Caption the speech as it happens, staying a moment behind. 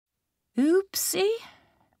Oopsie?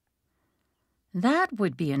 That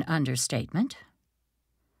would be an understatement.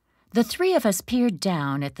 The three of us peered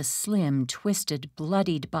down at the slim, twisted,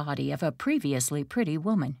 bloodied body of a previously pretty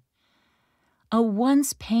woman. A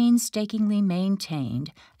once painstakingly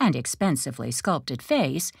maintained and expensively sculpted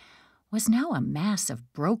face was now a mass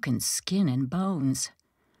of broken skin and bones.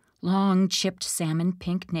 Long, chipped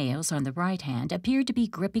salmon-pink nails on the right hand appeared to be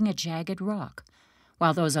gripping a jagged rock,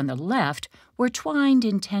 while those on the left were twined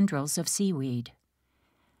in tendrils of seaweed.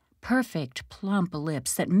 Perfect, plump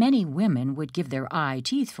lips that many women would give their eye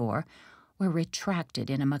teeth for were retracted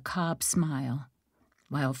in a macabre smile,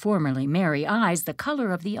 while formerly merry eyes the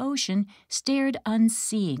color of the ocean stared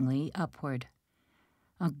unseeingly upward.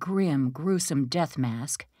 A grim, gruesome death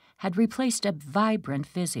mask had replaced a vibrant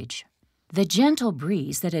visage. The gentle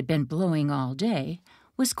breeze that had been blowing all day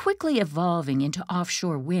was quickly evolving into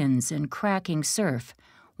offshore winds and cracking surf,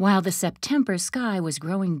 while the September sky was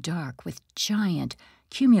growing dark with giant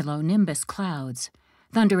cumulonimbus clouds.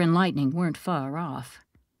 Thunder and lightning weren't far off.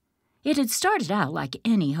 It had started out like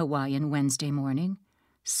any Hawaiian Wednesday morning,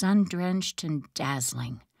 sun-drenched and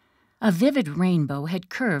dazzling. A vivid rainbow had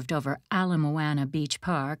curved over Ala Moana Beach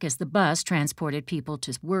Park as the bus transported people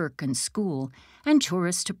to work and school and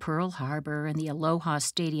tourists to Pearl Harbor and the Aloha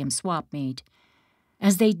Stadium swap meet.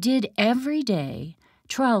 As they did every day,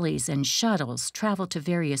 trolleys and shuttles traveled to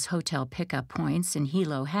various hotel pickup points in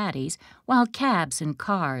Hilo Hatties, while cabs and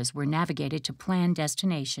cars were navigated to planned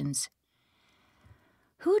destinations.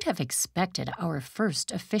 Who'd have expected our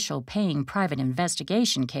first official paying private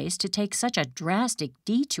investigation case to take such a drastic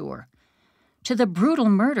detour to the brutal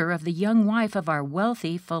murder of the young wife of our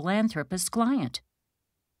wealthy philanthropist client?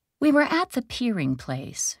 We were at the peering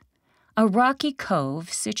place, a rocky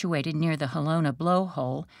cove situated near the Halona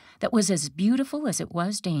blowhole that was as beautiful as it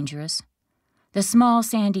was dangerous. The small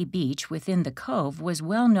sandy beach within the cove was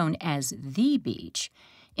well known as the beach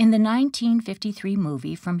in the 1953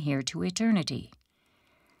 movie From Here to Eternity.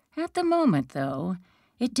 At the moment, though,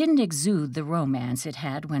 it didn't exude the romance it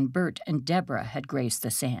had when Bert and Deborah had graced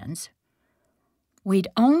the sands. We'd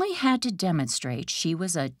only had to demonstrate she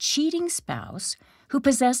was a cheating spouse who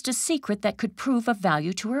possessed a secret that could prove of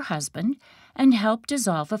value to her husband and help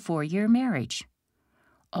dissolve a 4-year marriage.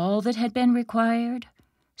 All that had been required?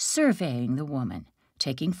 Surveying the woman,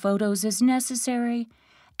 taking photos as necessary,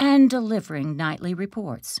 and delivering nightly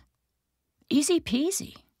reports. Easy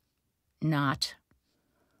peasy. Not.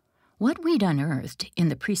 What we'd unearthed in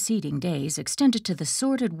the preceding days extended to the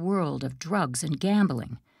sordid world of drugs and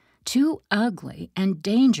gambling, two ugly and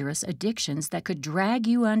dangerous addictions that could drag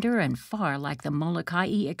you under and far like the Molokai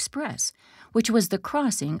Express, which was the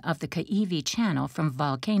crossing of the Kaiwi Channel from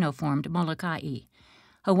volcano-formed Molokai,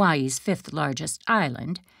 Hawaii's 5th largest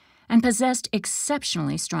island, and possessed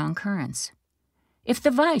exceptionally strong currents. If the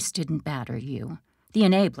vice didn't batter you, the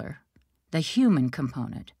enabler, the human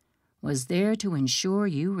component, was there to ensure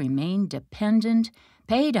you remained dependent,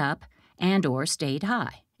 paid up, and or stayed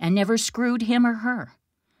high, and never screwed him or her.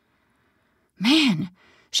 Man,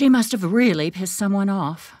 she must have really pissed someone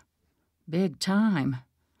off. Big time.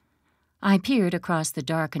 I peered across the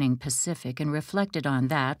darkening Pacific and reflected on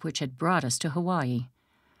that which had brought us to Hawaii,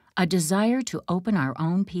 a desire to open our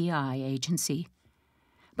own PI agency.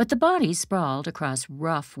 But the bodies sprawled across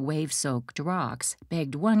rough, wave-soaked rocks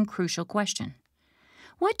begged one crucial question.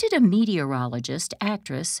 What did a meteorologist,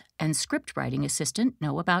 actress, and script-writing assistant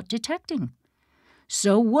know about detecting?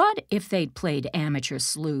 So what if they'd played amateur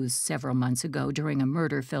sleuths several months ago during a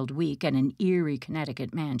murder-filled week at an Erie,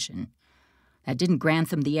 Connecticut mansion? That didn't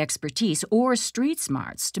grant them the expertise or street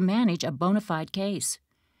smarts to manage a bona fide case.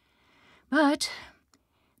 But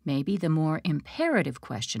maybe the more imperative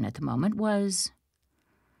question at the moment was,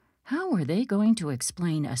 how were they going to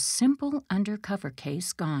explain a simple undercover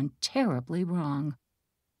case gone terribly wrong?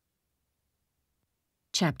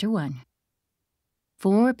 Chapter 1.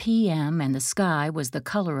 4 p.m. and the sky was the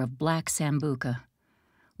color of black sambuca.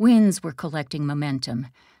 Winds were collecting momentum,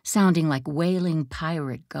 sounding like wailing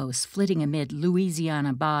pirate ghosts flitting amid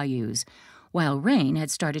Louisiana bayous, while rain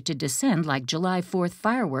had started to descend like July 4th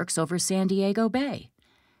fireworks over San Diego Bay.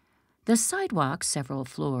 The sidewalks several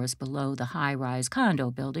floors below the high-rise condo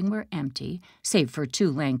building were empty, save for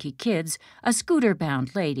 2 lanky kids, a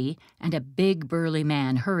scooter-bound lady, and a big burly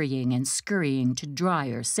man hurrying and scurrying to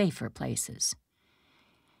drier, safer places.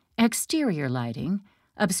 Exterior lighting,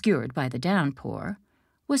 obscured by the downpour,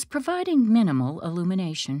 was providing minimal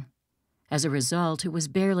illumination. As a result, it was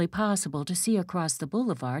barely possible to see across the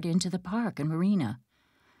boulevard into the park and marina.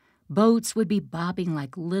 Boats would be bobbing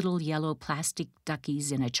like little yellow plastic duckies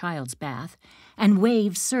in a child's bath, and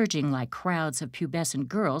waves surging like crowds of pubescent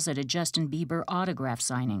girls at a Justin Bieber autograph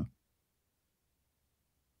signing.